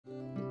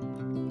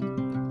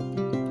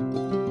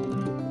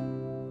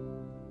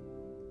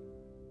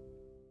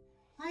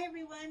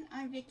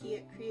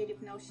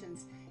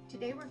Notions.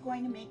 Today we're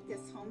going to make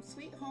this Home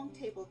Sweet Home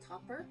table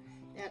topper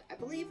that I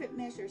believe it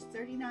measures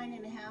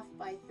 39.5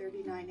 by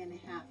 39.5.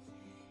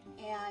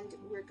 And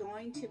we're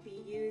going to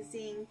be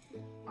using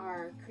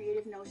our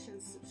Creative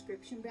Notions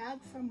subscription bag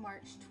from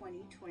March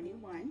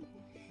 2021.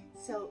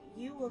 So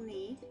you will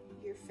need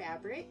your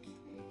fabric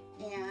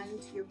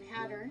and your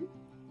pattern,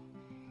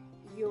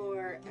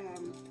 your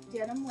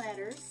denim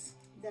letters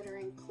that are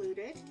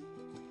included,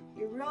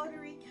 your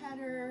rotary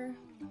cutter,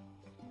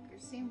 your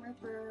seam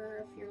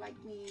ripper if you're like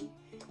me,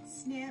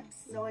 snips,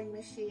 sewing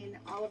machine,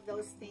 all of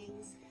those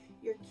things,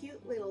 your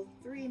cute little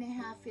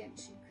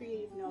 3.5-inch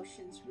Creative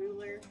Notions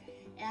ruler,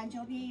 and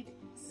you'll need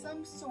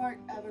some sort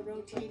of a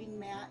rotating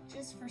mat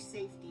just for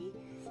safety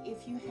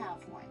if you have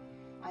one.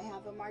 I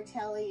have a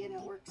Martelli and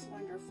it works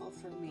wonderful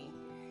for me.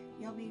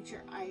 You'll need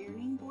your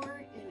ironing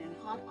board and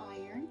a hot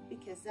iron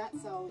because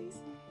that's always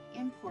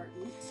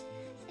important,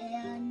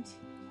 and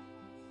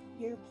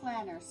your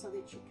planner so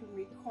that you can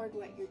record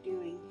what you're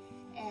doing.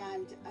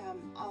 And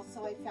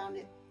also I found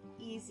it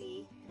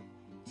easy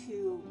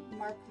to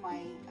mark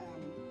my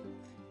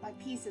my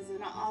pieces,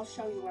 and I'll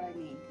show you what I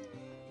mean.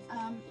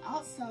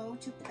 Also,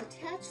 to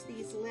attach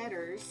these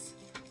letters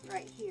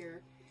right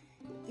here,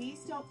 these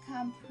don't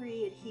come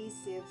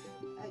pre-adhesive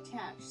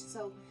attached,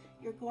 so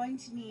you're going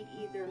to need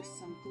either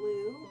some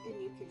glue,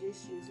 and you can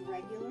just use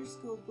regular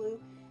school glue,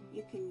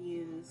 you can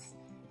use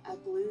a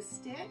glue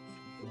stick,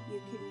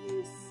 you can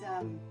use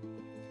some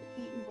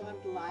Heat and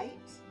Bond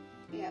Light,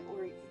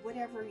 or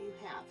whatever you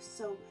have.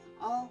 So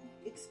I'll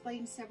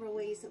explain several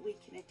ways that we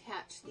can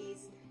attach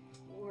these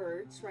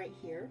words right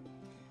here.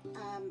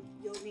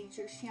 You'll need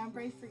your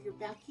chambray for your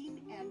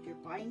backing and your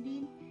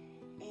binding,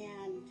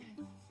 and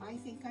I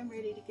think I'm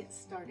ready to get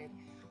started.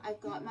 I've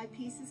got my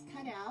pieces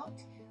cut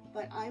out,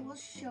 but I will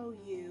show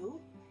you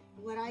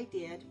what I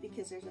did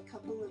because there's a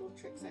couple little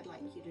tricks I'd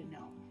like you to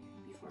know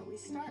before we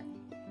start.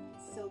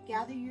 So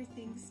gather your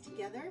things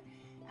together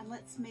and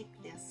let's make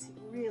this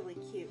really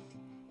cute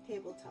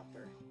table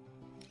topper.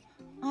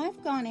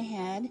 I've gone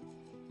ahead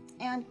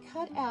and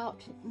cut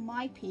out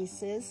my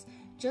pieces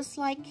just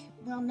like,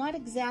 well, not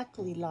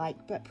exactly like,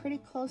 but pretty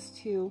close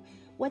to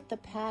what the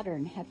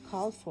pattern had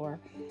called for.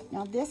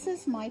 Now this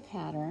is my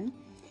pattern,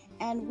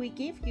 and we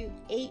give you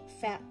 8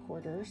 fat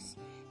quarters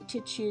to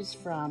choose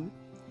from,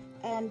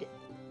 and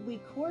we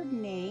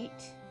coordinate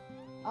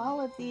all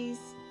of these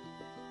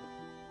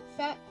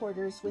fat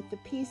quarters with the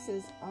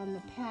pieces on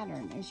the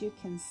pattern, as you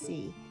can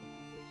see.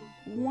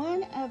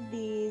 One of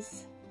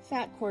these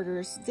fat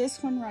quarters,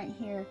 this one right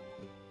here,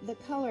 the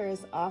color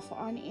is off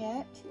on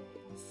it,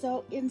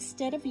 so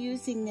instead of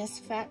using this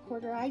fat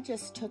quarter, I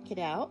just took it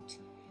out,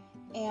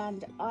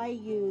 and I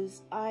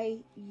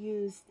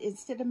used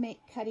instead of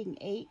cutting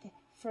 8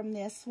 from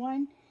this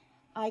one,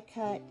 I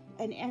cut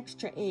an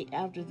extra 8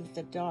 out of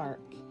the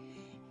dark.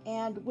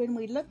 And when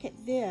we look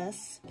at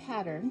this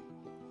pattern,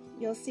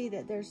 you'll see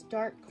that there's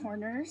dark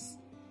corners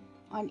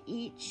on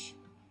each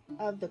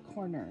of the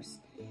corners.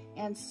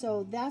 And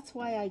so that's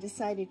why I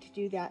decided to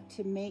do that,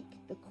 to make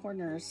the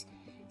corners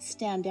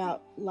stand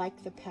out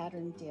like the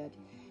pattern did.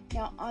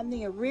 Now on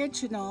the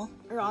original,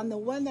 or on the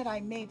one that I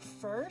made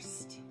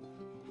first,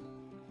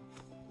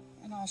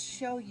 and I'll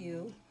show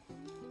you,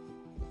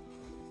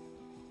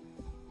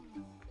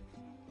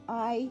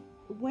 I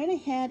went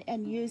ahead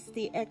and used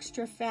the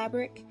extra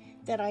fabric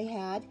that I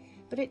had,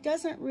 but it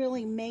doesn't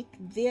really make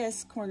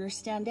this corner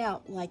stand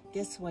out like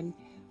this one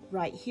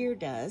right here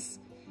does.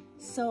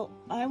 So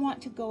I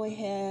want to go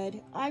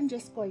ahead, I'm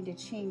just going to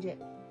change it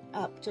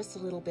up just a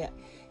little bit.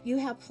 You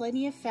have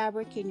plenty of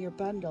fabric in your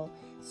bundle,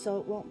 so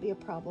it won't be a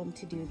problem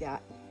to do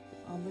that.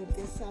 I'll move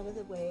this out of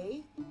the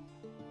way.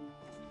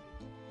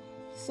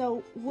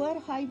 So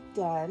what I've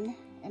done,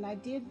 and I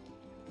did,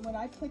 when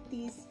I put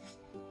these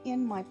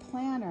in my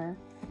planner,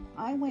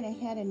 I went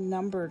ahead and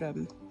numbered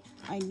them.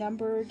 I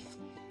numbered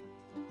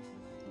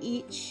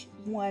each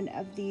one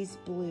of these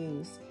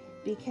blues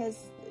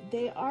because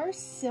they are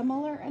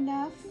similar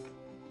enough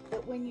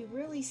that when you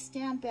really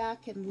stand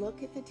back and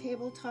look at the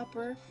table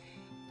topper,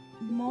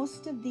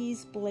 most of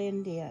these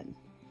blend in.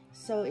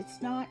 So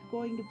it's not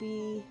going to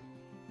be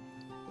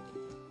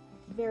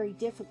very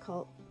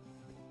difficult.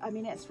 I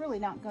mean, it's really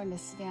not going to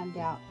stand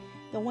out.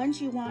 The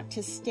ones you want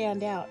to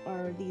stand out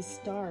are these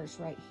stars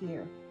right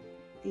here,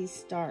 these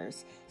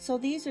stars. So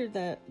these are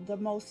the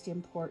most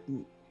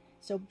important.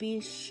 So be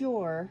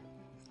sure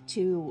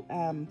to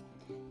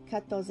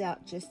cut those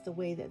out just the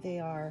way that they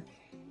are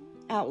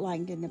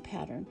outlined in the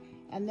pattern.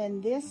 And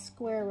then this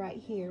square right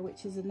here,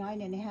 which is a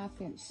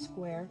 9.5-inch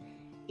square,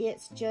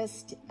 it's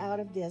just out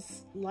of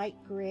this light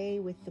gray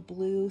with the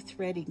blue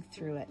threading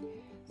through it.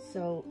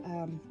 So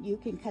you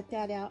can cut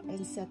that out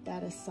and set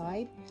that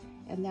aside,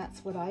 and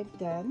that's what I've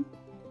done.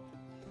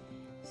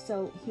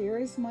 So here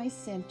is my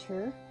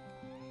center,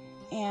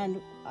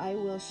 and I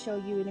will show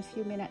you in a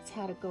few minutes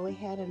how to go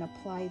ahead and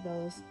apply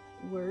those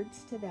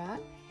words to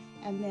that.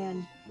 And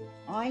then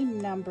I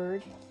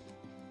numbered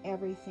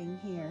everything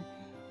here.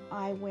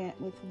 I went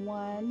with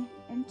 1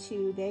 and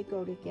 2, they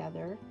go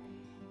together,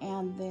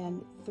 and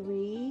then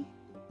 3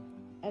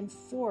 and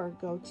 4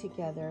 go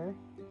together,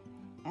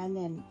 and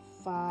then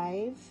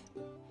 5,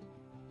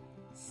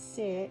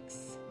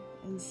 6,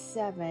 and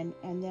 7,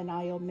 and then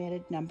I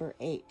omitted number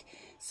 8.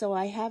 So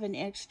I have an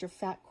extra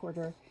fat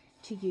quarter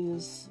to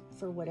use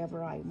for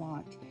whatever I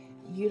want.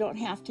 You don't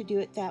have to do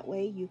it that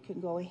way. You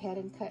can go ahead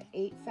and cut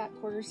 8 fat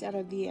quarters out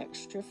of the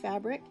extra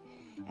fabric,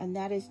 and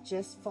that is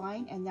just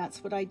fine. And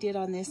that's what I did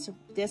on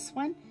this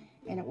one,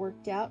 and it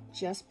worked out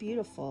just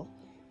beautiful.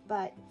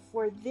 But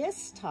for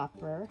this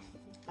topper,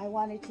 I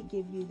wanted to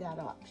give you that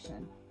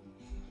option.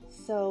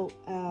 So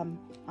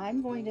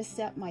I'm going to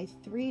set my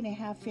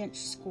 3.5-inch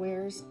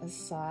squares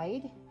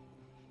aside,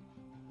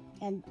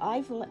 and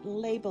I've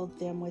labeled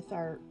them with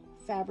our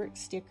fabric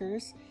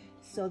stickers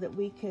so that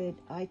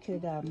I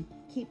could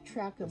keep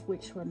track of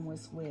which one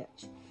was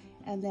which.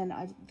 And then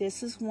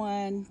this is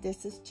 1,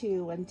 this is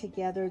 2, and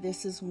together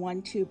this is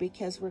 1, 2,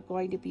 because we're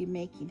going to be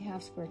making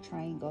half square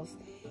triangles,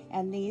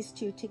 and these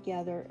 2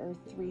 together are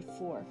 3,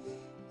 4.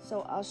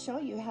 So I'll show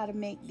you how to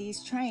make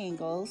these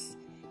triangles.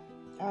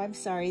 I'm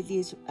sorry,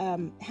 these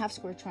half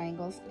square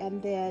triangles,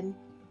 and then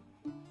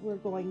I'll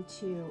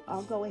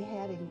go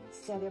ahead and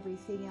set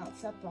everything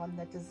else up on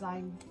the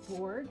design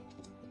board,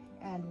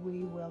 and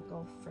we will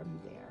go from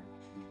there.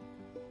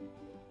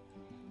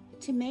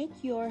 To make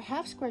your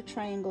half square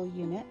triangle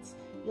units,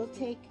 you'll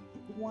take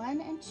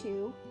 1 and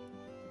 2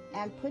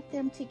 and put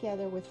them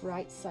together with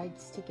right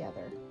sides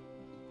together.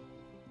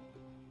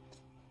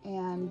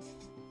 And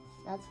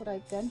that's what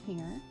I've done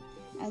here.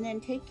 And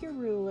then take your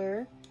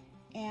ruler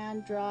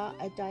and draw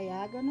a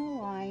diagonal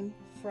line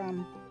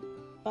from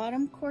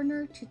bottom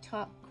corner to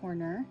top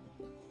corner.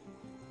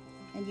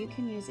 And you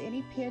can use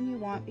any pen you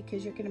want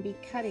because you're going to be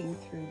cutting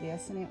through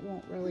this and it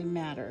won't really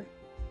matter.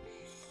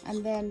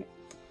 And then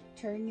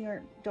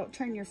don't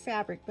turn your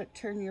fabric, but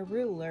turn your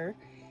ruler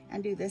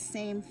and do the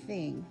same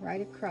thing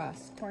right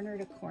across, corner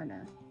to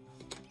corner.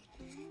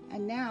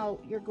 And now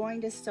you're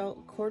going to sew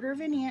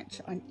 1/4 inch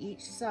on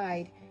each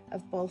side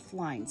of both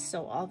lines.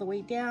 So all the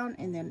way down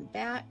and then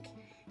back,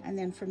 and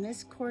then from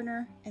this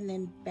corner and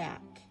then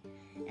back.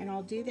 And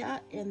I'll do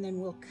that and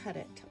then we'll cut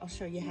it. I'll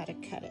show you how to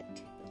cut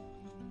it.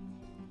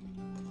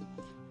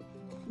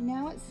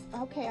 Now it's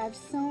okay, I've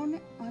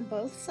sewn on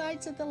both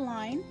sides of the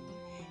line.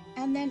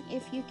 And then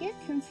if you get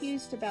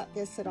confused about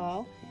this at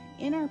all,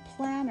 in our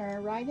planner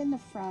right in the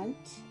front,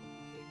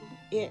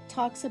 it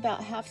talks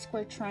about half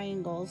square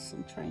triangles.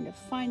 I'm trying to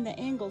find the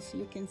angle so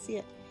you can see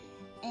it.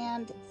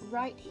 And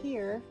right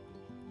here,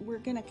 we're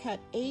gonna cut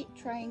 8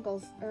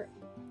 triangles, or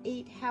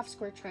 8 half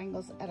square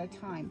triangles at a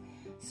time.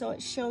 So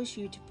it shows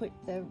you to put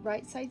the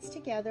right sides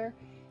together,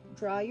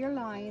 draw your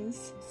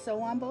lines,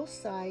 sew on both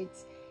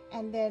sides,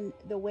 and then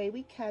the way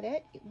we cut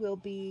it will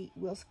be,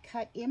 we'll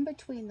cut in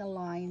between the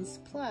lines,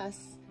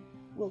 plus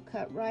we'll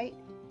cut right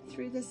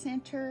through the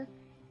center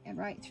and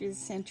right through the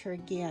center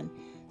again.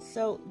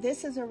 So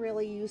this is a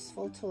really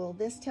useful tool.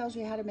 This tells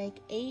you how to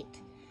make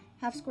 8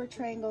 half square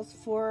triangles,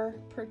 4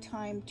 per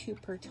time, 2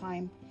 per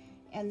time,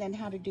 and then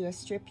how to do a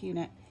strip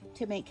unit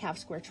to make half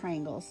square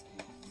triangles.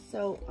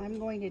 So I'm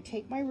going to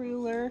take my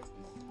ruler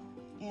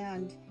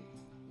and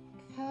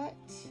cut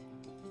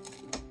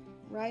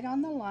right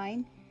on the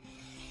line,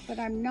 but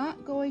I'm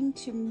not going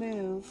to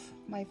move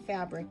my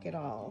fabric at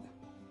all.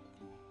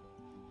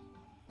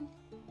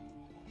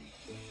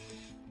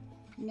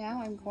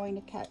 Now I'm going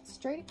to cut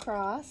straight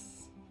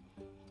across.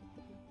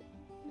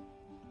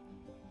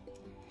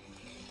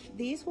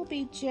 These will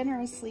be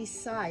generously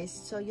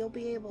sized, so you'll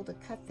be able to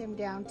cut them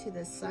down to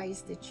the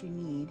size that you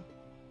need.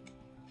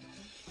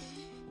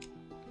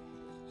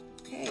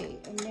 Okay,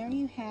 and there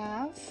you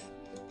have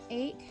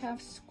 8 half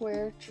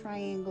square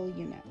triangle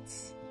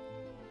units,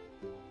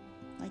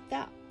 like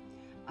that.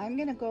 I'm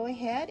gonna go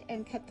ahead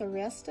and cut the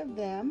rest of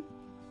them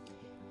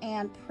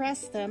and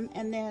press them,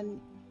 and then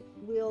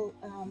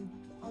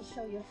I'll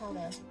show you how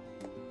to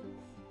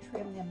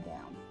trim them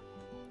down.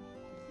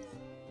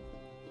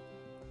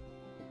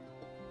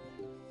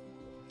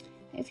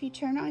 If you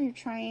turn all your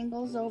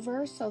triangles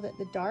over so that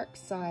the dark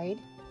side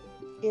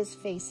is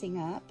facing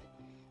up,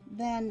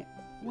 then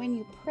when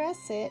you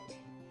press it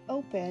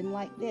open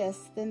like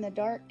this, then the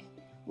dark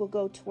will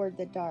go toward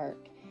the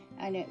dark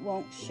and it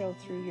won't show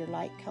through your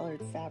light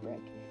colored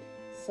fabric.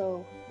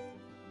 So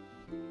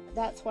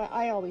that's why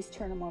I always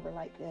turn them over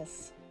like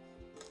this.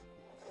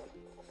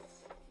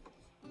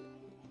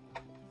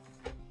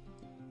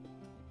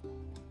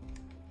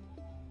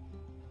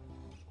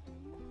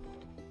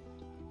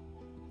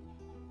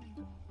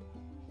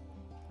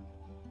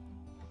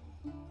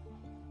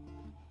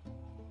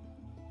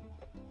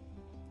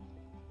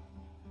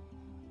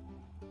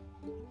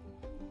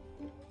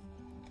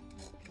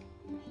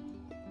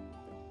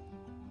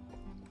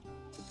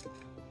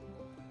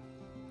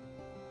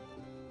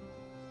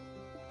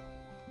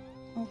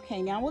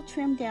 Okay, now we'll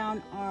trim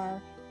down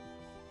our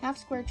half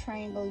square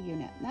triangle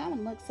unit. That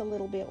one looks a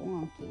little bit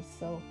wonky,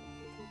 so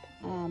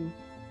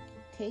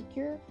take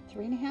your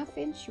 3.5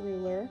 inch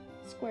ruler,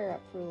 square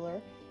up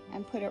ruler,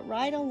 and put it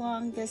right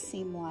along the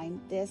seam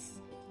line, this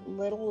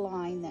little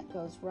line that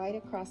goes right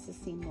across the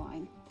seam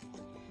line.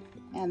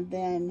 And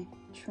then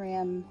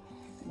trim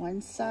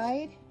one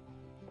side,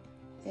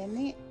 then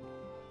the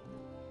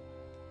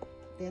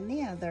then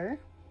the other.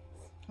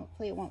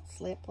 Hopefully it won't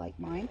slip like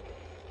mine.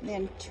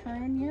 Then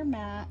turn your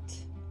mat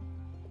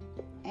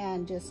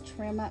and just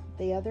trim up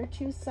the other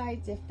two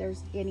sides if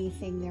there's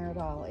anything there at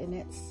all. And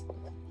it's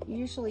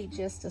usually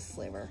just a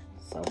sliver,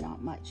 so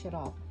not much at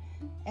all.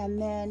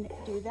 And then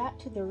do that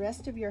to the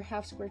rest of your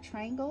half square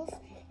triangles,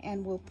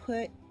 and we'll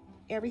put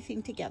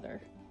everything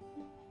together.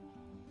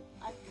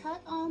 I've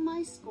cut all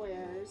my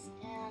squares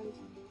and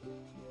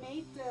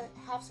made the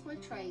half square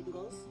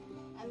triangles,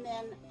 and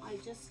then I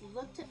just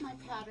looked at my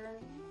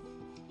pattern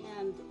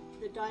and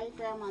the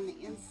diagram on the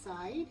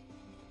inside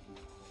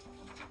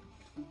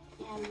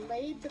and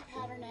laid the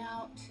pattern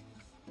out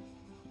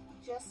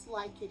just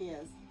like it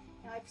is.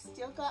 Now I've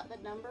still got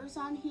the numbers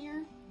on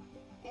here,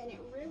 and it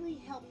really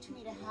helped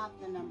me to have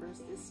the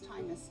numbers this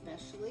time,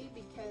 especially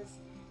because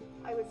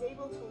I was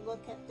able to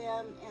look at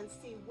them and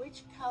see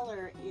which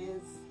color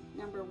is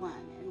number 1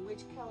 and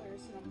which color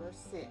is number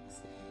 6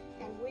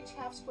 and which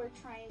half square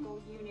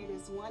triangle unit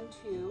is 1,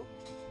 2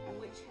 and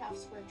which half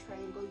square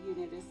triangle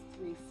unit is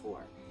 3,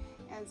 4.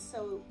 And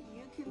so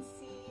you can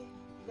see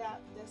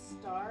that the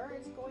star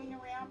is going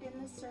around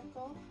in the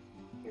circle.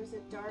 Here's a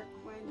dark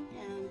one,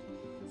 and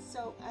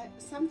so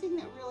something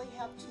that really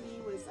helped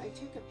me was I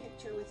took a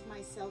picture with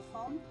my cell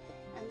phone,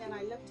 and then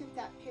I looked at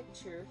that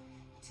picture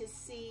to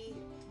see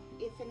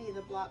if any of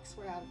the blocks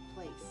were out of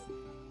place.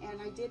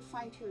 And I did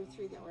find 2 or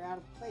 3 that were out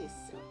of place.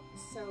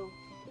 So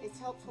it's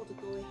helpful to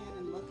go ahead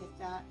and look at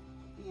that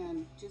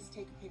and just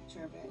take a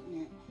picture of it,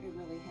 and it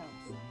really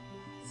helps.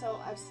 So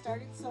I've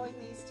started sewing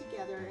these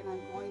together, and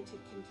I'm going to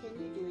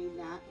continue doing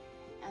that,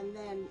 and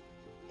then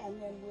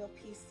we'll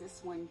piece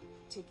this one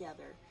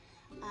together.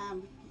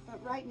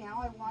 But right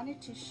now I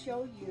wanted to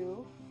show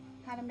you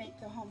how to make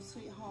the Home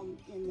Sweet Home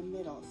in the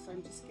middle. So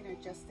I'm just going to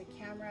adjust the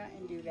camera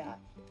and do that.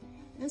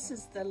 This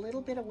is the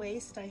little bit of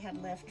waste I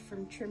had left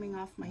from trimming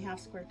off my half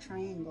square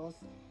triangles.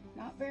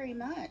 Not very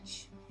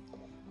much.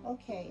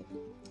 Okay,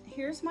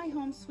 here's my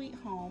Home Sweet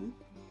Home,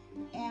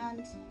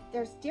 and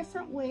there's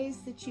different ways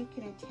that you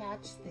can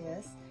attach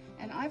this,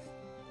 and I've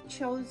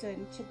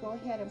chosen to go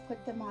ahead and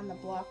put them on the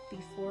block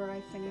before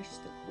I finish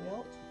the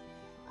quilt.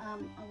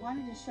 I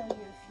wanted to show you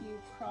a few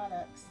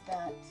products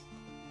that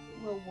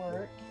will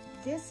work.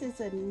 This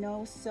is a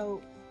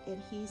no-sew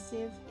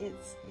adhesive.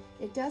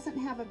 It doesn't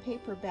have a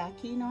paper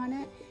backing on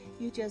it.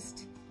 You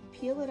just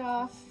peel it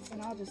off,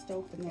 and I'll just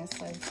open this.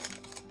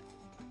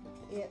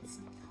 It's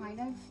kind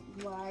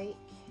of like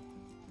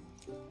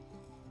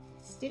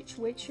Stitch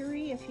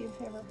Witchery, if you've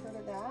ever heard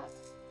of that.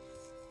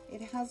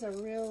 It has a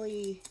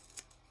really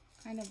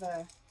kind of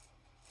a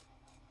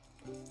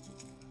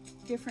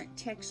different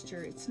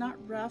texture. It's not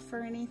rough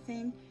or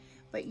anything,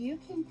 but you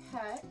can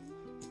cut,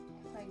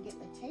 if I can get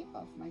the tape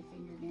off my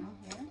fingernail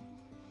here,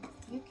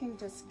 you can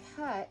just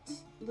cut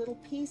little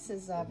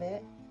pieces of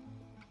it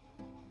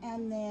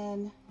and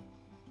then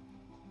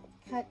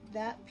cut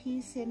that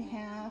piece in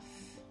half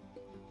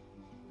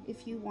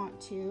if you want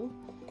to,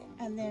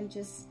 and then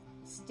just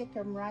stick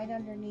them right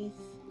underneath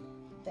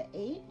the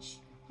H.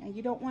 And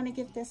you don't want to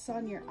get this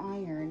on your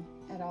iron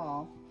at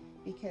all,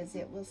 because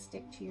it will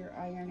stick to your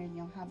iron and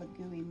you'll have a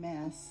gooey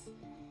mess.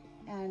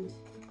 And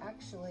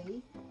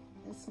actually,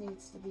 this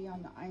needs to be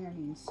on the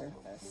ironing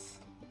surface.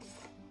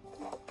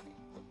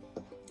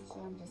 So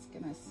I'm just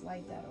gonna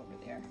slide that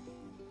over there.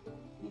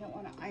 You don't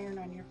want to iron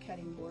on your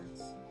cutting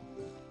boards.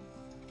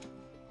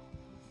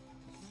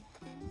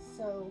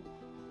 So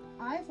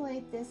I've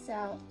laid this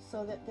out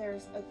so that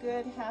there's a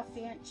good 1/2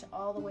 inch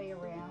all the way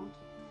around.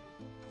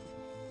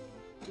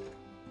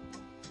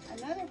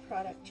 Another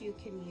product you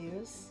can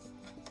use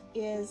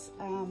is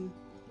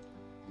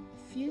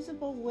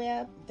fusible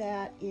web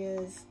that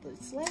is,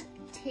 it's like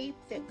tape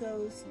that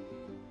goes,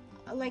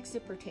 like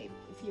zipper tape,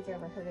 if you've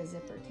ever heard of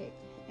zipper tape.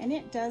 And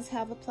it does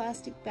have a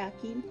plastic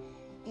backing,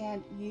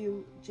 and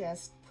you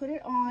just put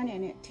it on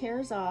and it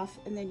tears off,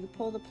 and then you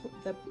pull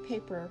the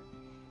paper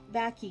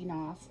backing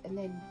off, and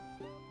then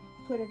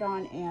put it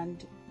on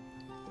and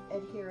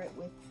adhere it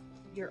with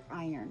your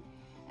iron.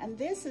 And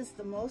this is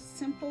the most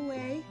simple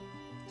way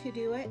to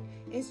do it.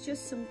 It's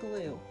just some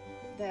glue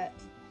that,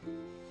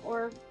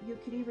 or you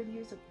could even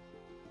use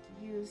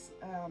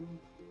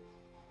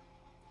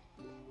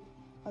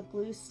a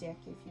glue stick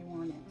if you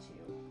wanted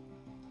to.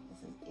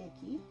 This is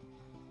icky.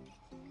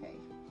 Okay,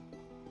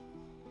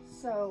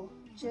 so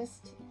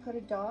just put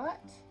a dot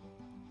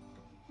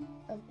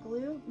of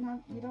glue.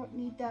 No, you don't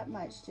need that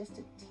much, just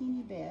a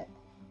teeny bit,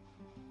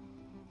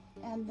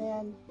 and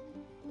then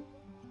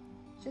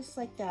just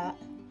like that,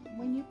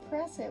 when you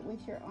press it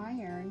with your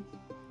iron,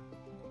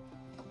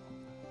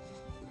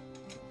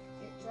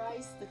 it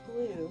dries the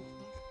glue.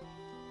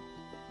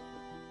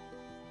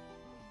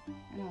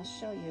 And I'll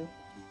show you.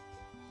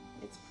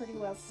 It's pretty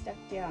well stuck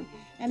down,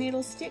 and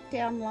it'll stick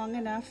down long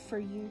enough for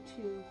you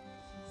to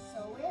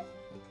sew it.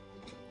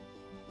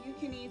 You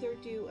can either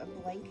do a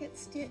blanket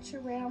stitch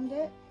around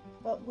it,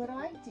 but what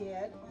I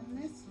did on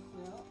this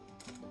quilt,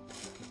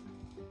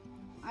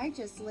 I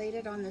just laid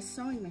it on the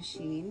sewing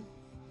machine.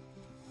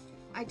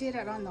 I did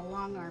it on the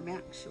long arm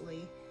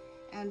actually,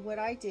 and what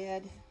I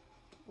did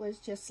was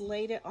just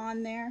laid it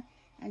on there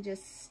and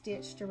just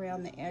stitched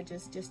around the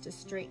edges, just a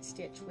straight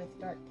stitch with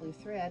dark blue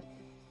thread.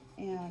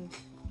 And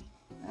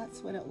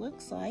that's what it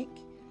looks like.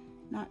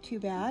 Not too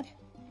bad.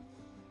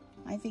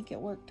 I think it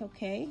worked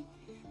okay.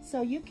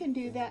 So you can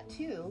do that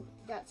too.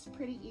 That's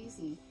pretty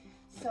easy.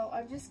 So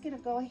I'm just gonna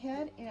go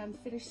ahead and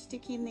finish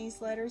sticking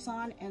these letters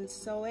on and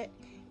sew it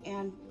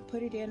and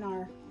put it in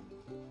our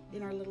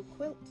little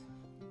quilt.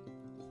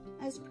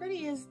 As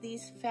pretty as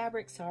these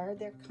fabrics are,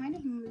 they're kind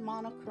of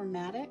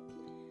monochromatic.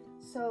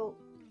 So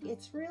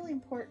it's really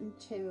important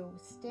to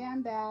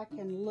stand back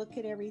and look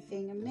at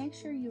everything and make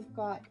sure you've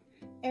got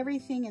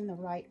everything in the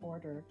right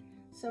order.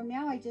 So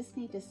now I just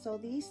need to sew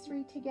these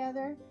three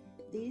together,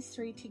 these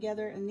three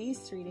together, and these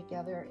three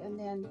together, and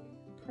then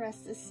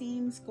press the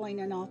seams going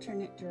in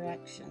alternate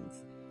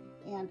directions.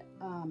 And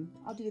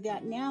I'll do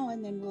that now,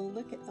 and then we'll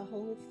look at the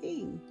whole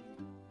thing.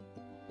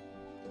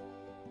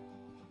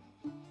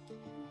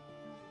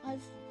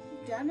 I've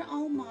done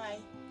all my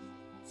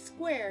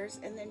squares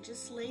and then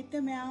just laid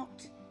them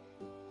out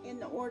in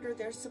the order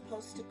they're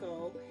supposed to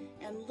go,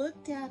 and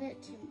looked at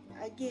it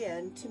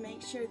again to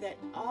make sure that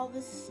all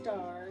the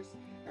stars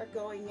are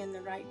going in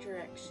the right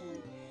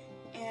direction.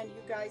 And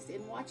you guys,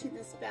 in watching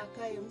this back,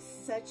 I am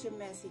such a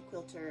messy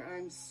quilter.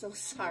 I'm so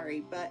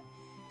sorry, but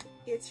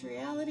it's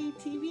reality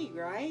TV,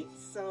 right?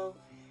 So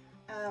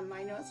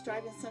I know it's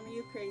driving some of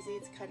you crazy.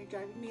 It's kind of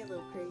driving me a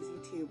little crazy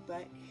too,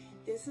 but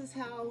this is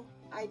how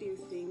I do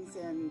things,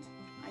 and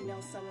I know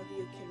some of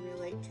you can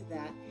relate to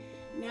that.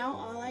 Now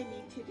all I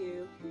need to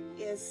do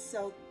is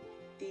sew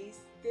this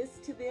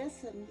to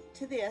this and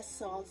to this,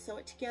 so I'll sew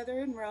it together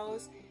in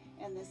rows,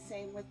 and the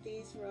same with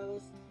these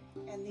rows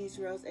and these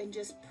rows, and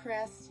just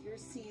press your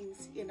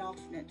seams in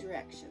alternate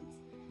directions.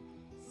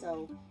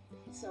 So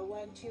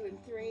 1, 2,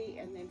 and 3,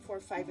 and then 4,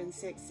 5, and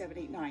 6, 7,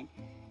 8, 9.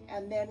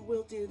 And then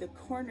we'll do the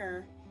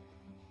corner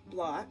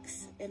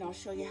blocks, and I'll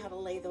show you how to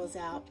lay those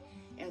out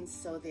and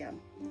sew them.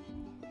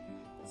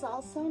 It's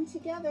all sewn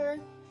together.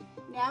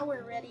 Now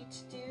we're ready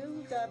to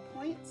do the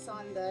points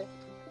on this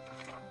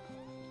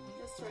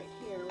right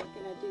here. We're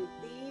gonna do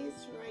these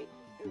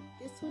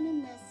this one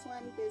and this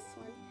one,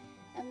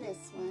 and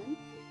this one.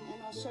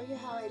 And I'll show you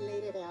how I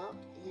laid it out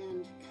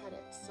and cut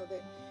it so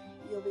that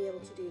you'll be able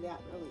to do that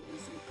really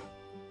easy.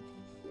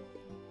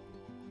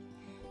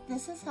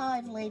 This is how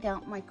I've laid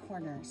out my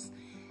corners.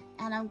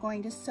 And I'm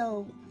going to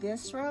sew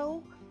this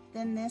row,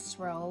 then this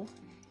row,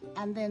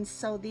 and then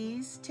sew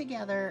these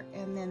together,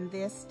 and then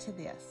this to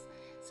this.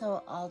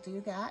 So I'll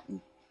do that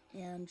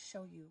and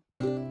show you.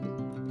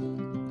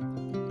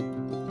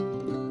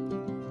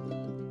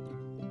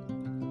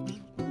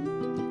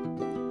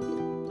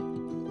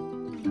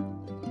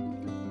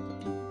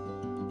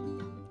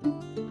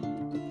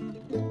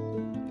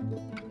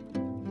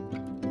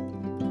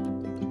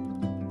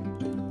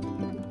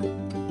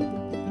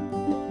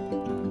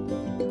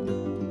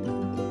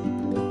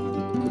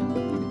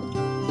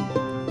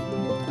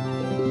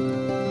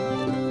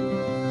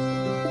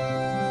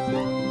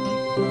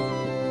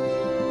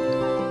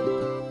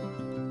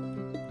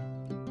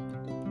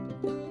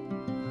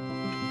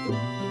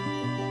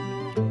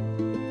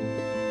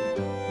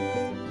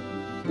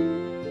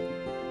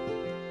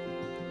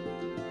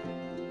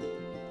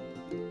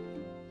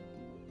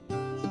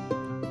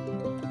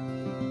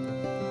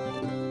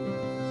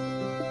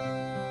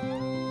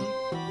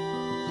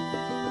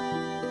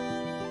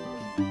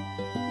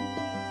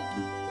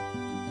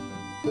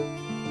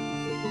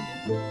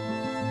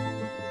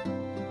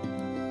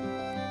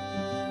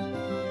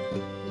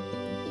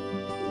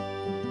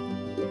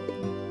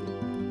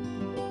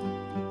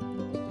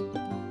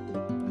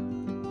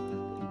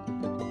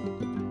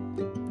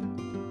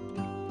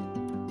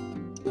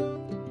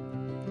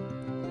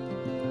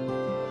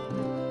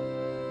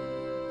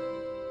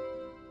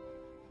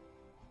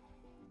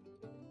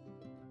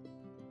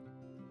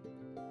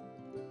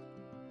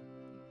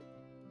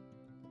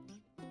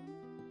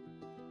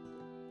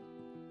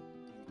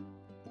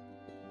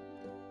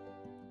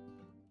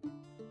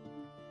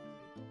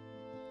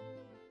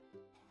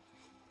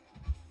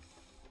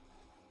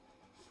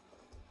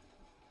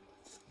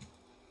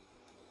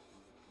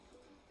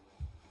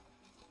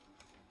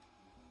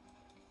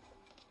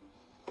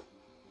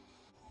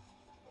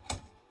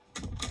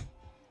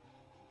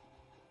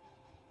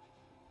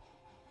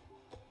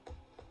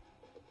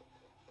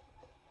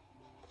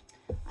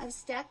 I've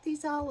stacked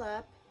these all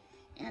up,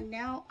 and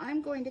now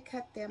I'm going to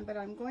cut them, but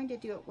I'm going to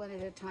do it one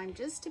at a time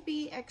just to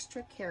be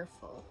extra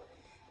careful.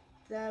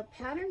 The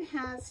pattern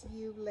has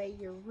you lay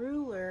your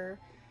ruler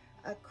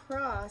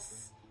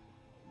across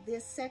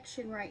this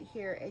section right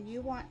here, and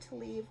you want to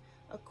leave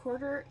a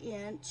 1/4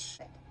 inch.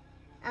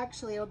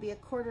 Actually, it'll be a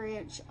 1/4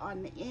 inch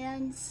on the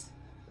ends,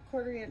 a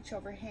 1/4 inch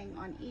overhang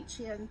on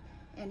each end,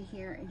 and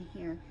here and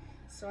here.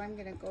 So I'm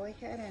going to go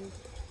ahead and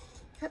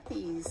cut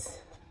these.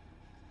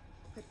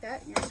 Put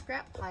that in your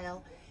scrap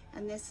pile,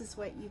 and this is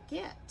what you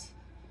get.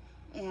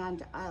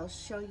 And I'll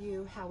show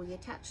you how we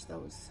attach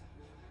those.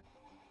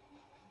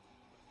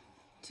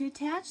 To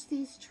attach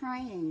these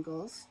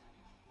triangles,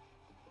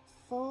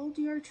 fold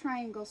your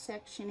triangle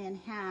section in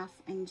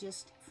half and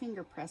just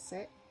finger press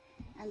it,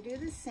 And do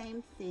the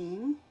same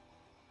thing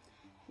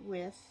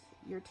with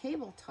your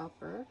table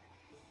topper,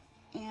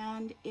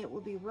 and it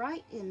will be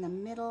right in the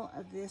middle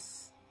of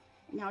this.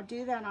 Now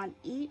do that on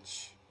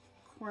each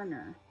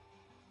corner.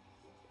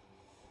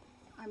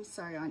 I'm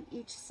sorry, on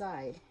each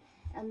side.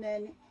 And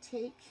then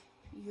take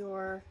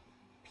your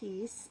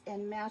piece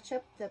and match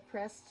up the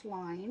pressed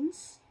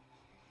lines,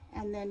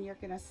 and then you're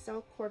going to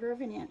sew 1/4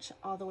 of an inch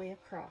all the way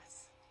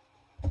across.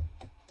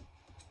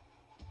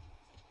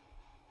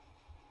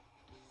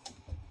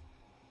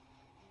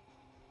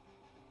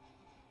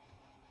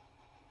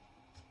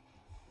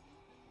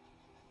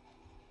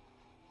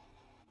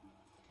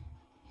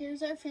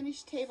 Here's our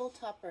finished table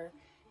topper.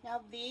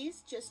 Now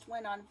these just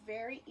went on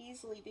very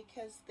easily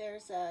because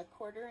there's a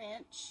 1/4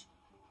 inch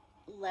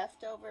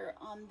left over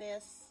on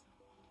this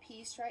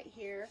piece right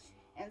here,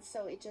 and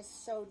so it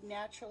just sewed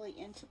naturally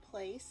into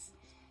place.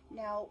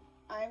 Now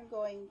I'm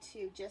going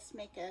to just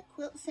make a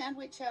quilt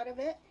sandwich out of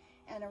it,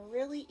 and a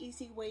really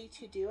easy way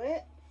to do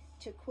it,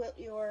 to quilt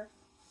your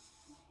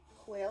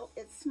quilt,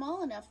 it's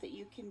small enough that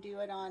you can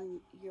do it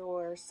on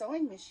your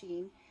sewing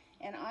machine,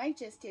 and I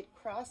just did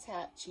cross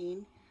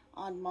hatching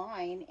on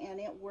mine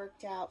and it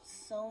worked out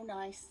so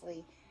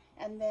nicely.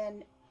 And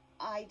then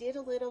I did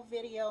a little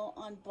video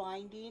on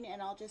binding,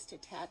 and I'll just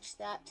attach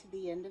that to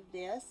the end of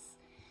this.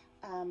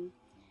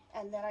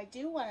 And then I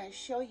do want to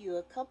show you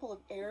a couple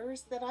of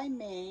errors that I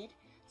made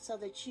so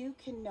that you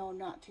can know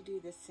not to do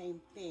the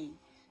same thing.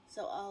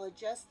 So I'll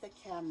adjust the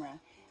camera.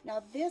 Now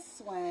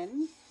this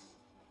one,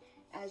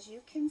 as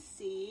you can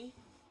see,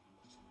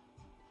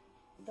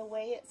 the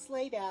way it's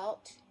laid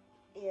out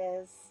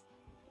is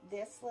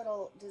this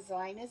little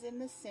design is in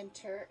the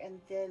center,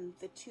 and then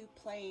the two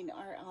plain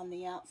are on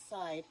the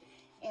outside.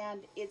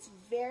 And it's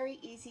very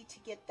easy to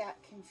get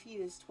that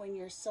confused when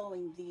you're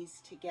sewing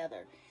these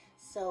together.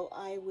 So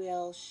I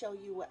will show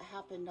you what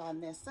happened on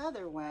this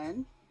other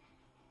one.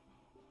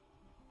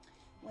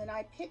 When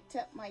I picked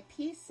up my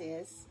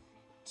pieces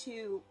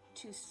to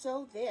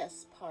sew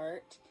this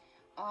part,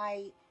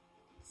 I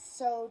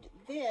sewed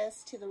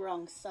this to the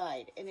wrong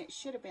side, and it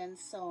should have been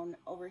sewn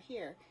over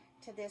here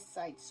to this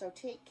side. So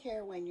take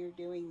care when you're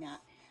doing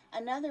that.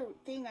 Another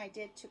thing I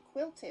did to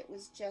quilt it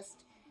was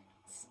just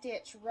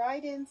stitch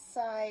right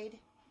inside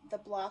the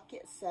block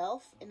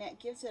itself, and that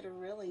gives it a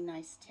really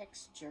nice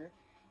texture,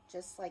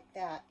 just like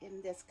that.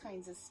 And this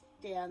kind of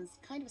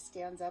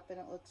stands up, and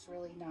it looks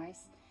really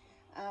nice.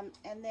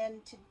 And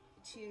then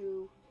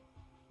to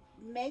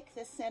make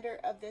the center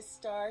of this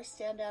star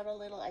stand out a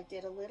little, I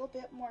did a little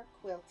bit more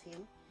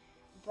quilting,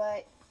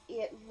 but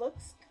it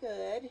looks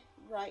good,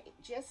 right?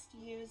 Just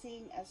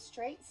using a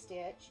straight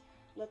stitch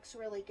looks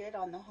really good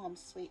on the Home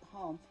Sweet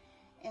Home.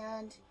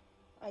 And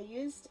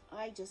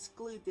I just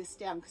glued this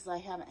down because I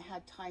haven't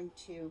had time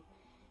to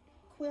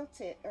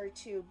quilt it or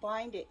to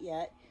bind it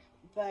yet,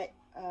 but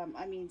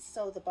I mean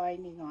sew the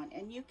binding on.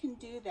 And you can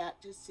do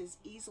that just as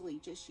easily.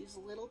 Just use a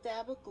little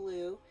dab of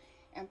glue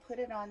and put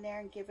it on there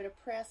and give it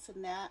a press,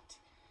 and that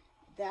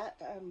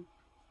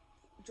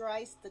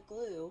dries the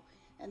glue.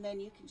 And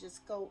then you can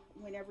just go,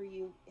 whenever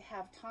you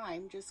have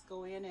time, just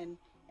go in and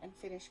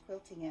finish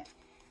quilting it.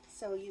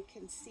 So you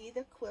can see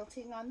the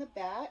quilting on the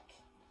back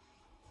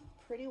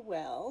pretty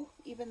well,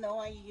 even though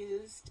I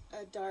used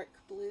a dark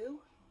blue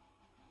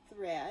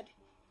thread.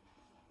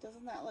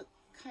 Doesn't that look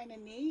kind of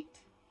neat?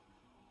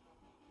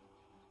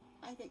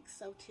 I think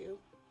so too.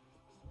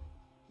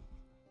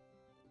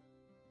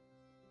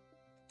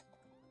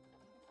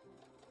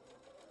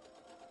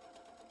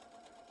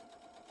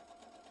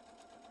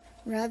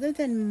 Rather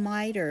than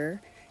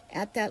miter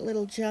at that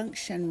little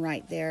junction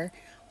right there,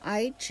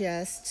 I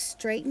just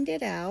straightened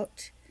it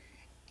out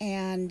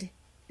and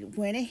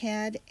went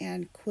ahead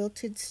and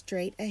quilted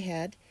straight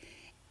ahead.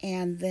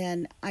 And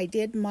then I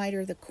did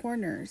miter the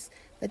corners,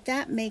 but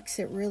that makes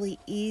it really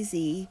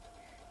easy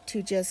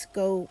to just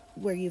go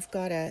where you've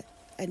got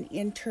an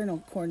internal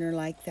corner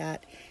like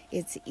that.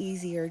 It's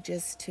easier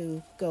just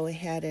to go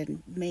ahead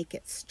and make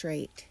it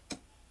straight.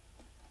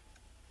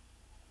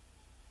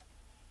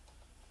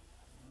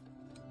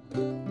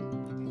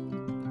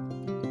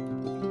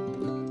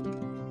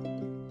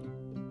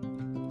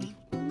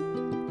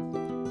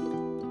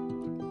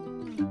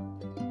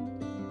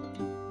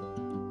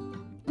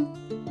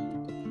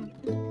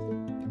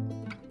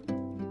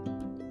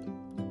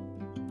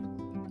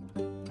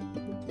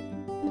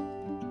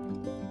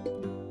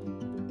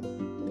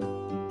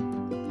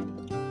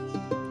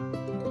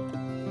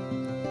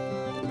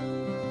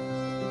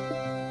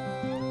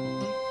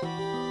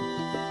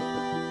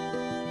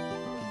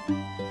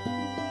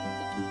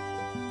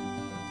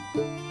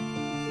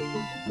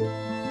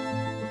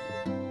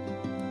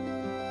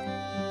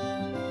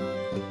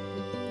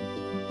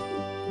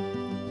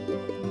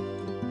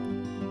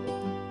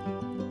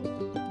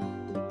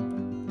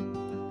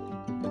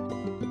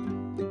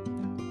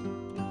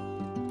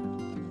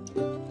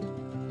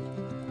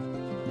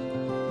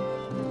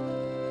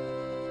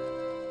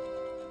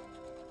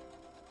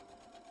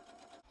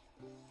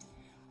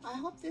 I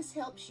hope this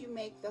helps you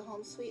make the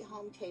Home Sweet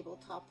Home table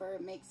topper.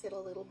 It makes it a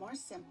little more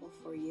simple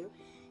for you.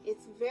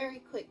 It's very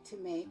quick to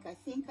make. I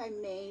think I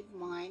made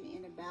mine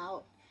in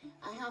about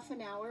a half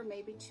an hour,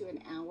 maybe to an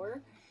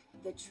hour.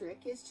 The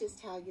trick is just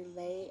how you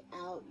lay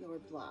out your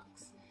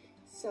blocks.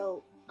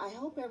 So I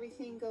hope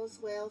everything goes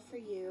well for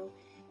you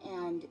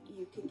and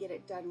you can get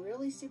it done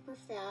really super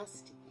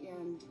fast.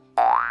 And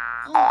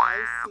oh,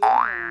 I see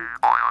her.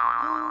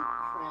 Oh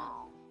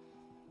crap.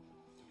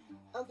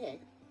 Okay,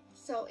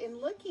 so in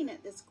looking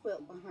at this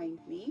quilt behind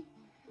me,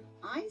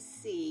 I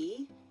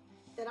see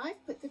that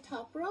I've put the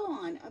top row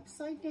on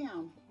upside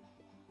down.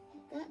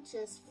 That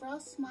just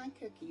frosts my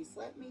cookies.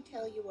 Let me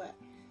tell you what,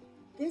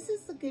 this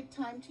is a good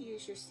time to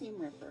use your seam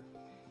ripper.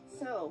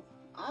 So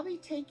I'll be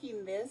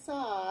taking this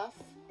off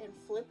and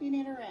flipping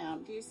it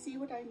around. Do you see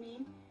what I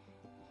mean?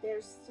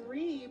 There's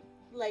 3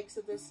 legs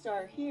of the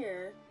star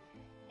here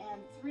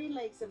and 3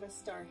 legs of a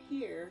star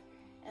here,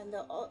 and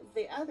the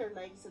other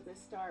legs of the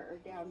star are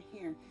down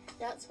here.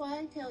 That's why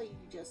I tell you,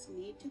 you just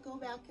need to go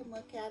back and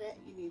look at it.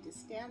 You need to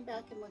stand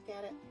back and look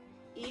at it.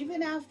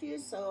 Even after you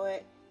sew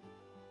it,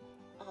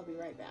 I'll be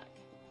right back.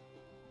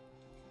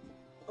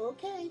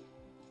 Okay,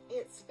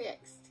 it's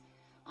fixed.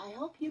 I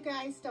hope you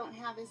guys don't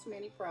have as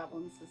many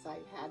problems as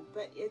I've had,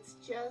 but it's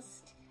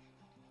just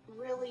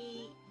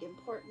really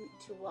important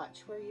to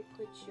watch where you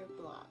put your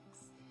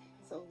blocks.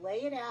 So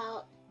lay it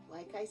out.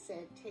 Like I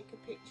said, take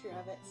a picture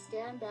of it,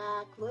 stand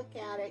back, look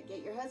at it,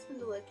 get your husband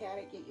to look at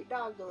it, get your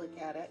dog to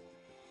look at it.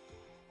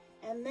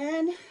 And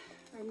then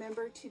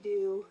remember to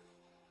do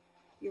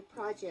your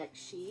project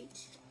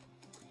sheet.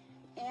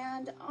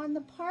 And on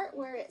the part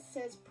where it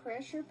says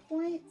pressure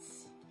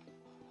points,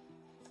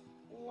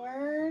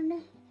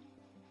 learn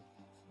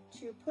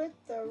to put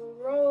the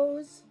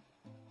rows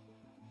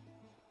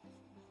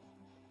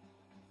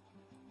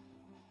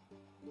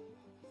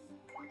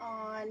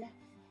on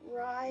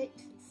right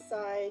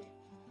side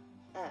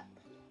up.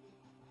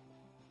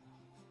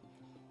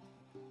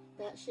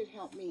 That should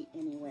help me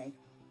anyway.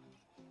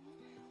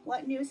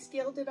 What new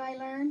skill did I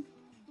learn?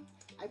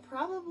 I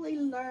probably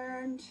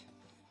learned,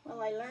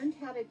 well, I learned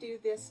how to do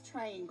this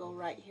triangle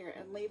right here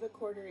and leave a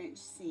 1/4 inch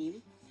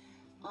seam.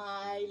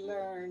 I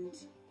learned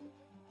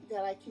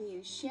that I can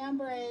use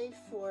chambray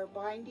for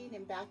binding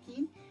and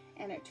backing,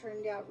 and it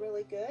turned out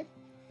really good.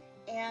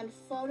 And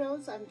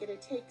photos, I'm going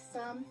to take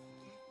some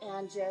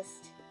and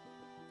just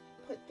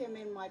put them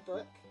in my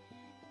book,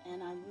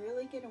 and I'm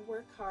really going to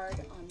work hard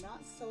on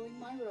not sewing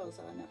my rows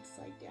on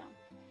upside down.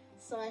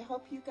 So I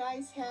hope you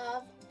guys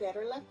have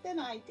better luck than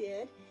I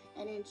did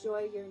and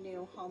enjoy your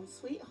new Home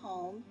Sweet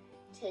Home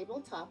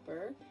table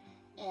topper,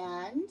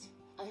 and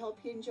I hope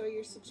you enjoy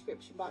your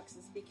subscription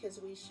boxes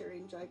because we sure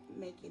enjoy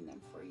making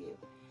them for you.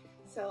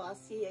 So I'll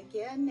see you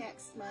again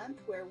next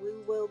month, where we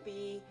will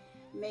be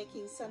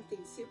making something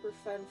super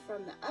fun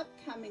from the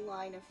upcoming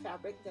line of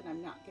fabric that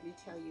I'm not going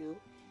to tell you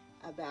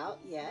about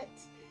yet.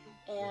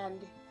 And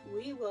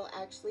we will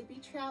actually be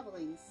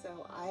traveling,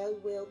 so I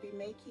will be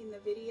making the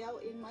video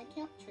in my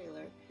camp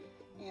trailer,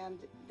 and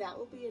that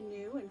will be a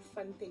new and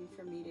fun thing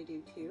for me to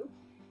do too.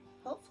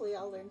 Hopefully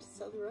I'll learn to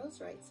sew the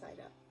rows right side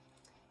up.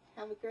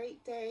 Have a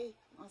great day.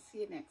 I'll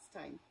see you next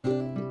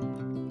time.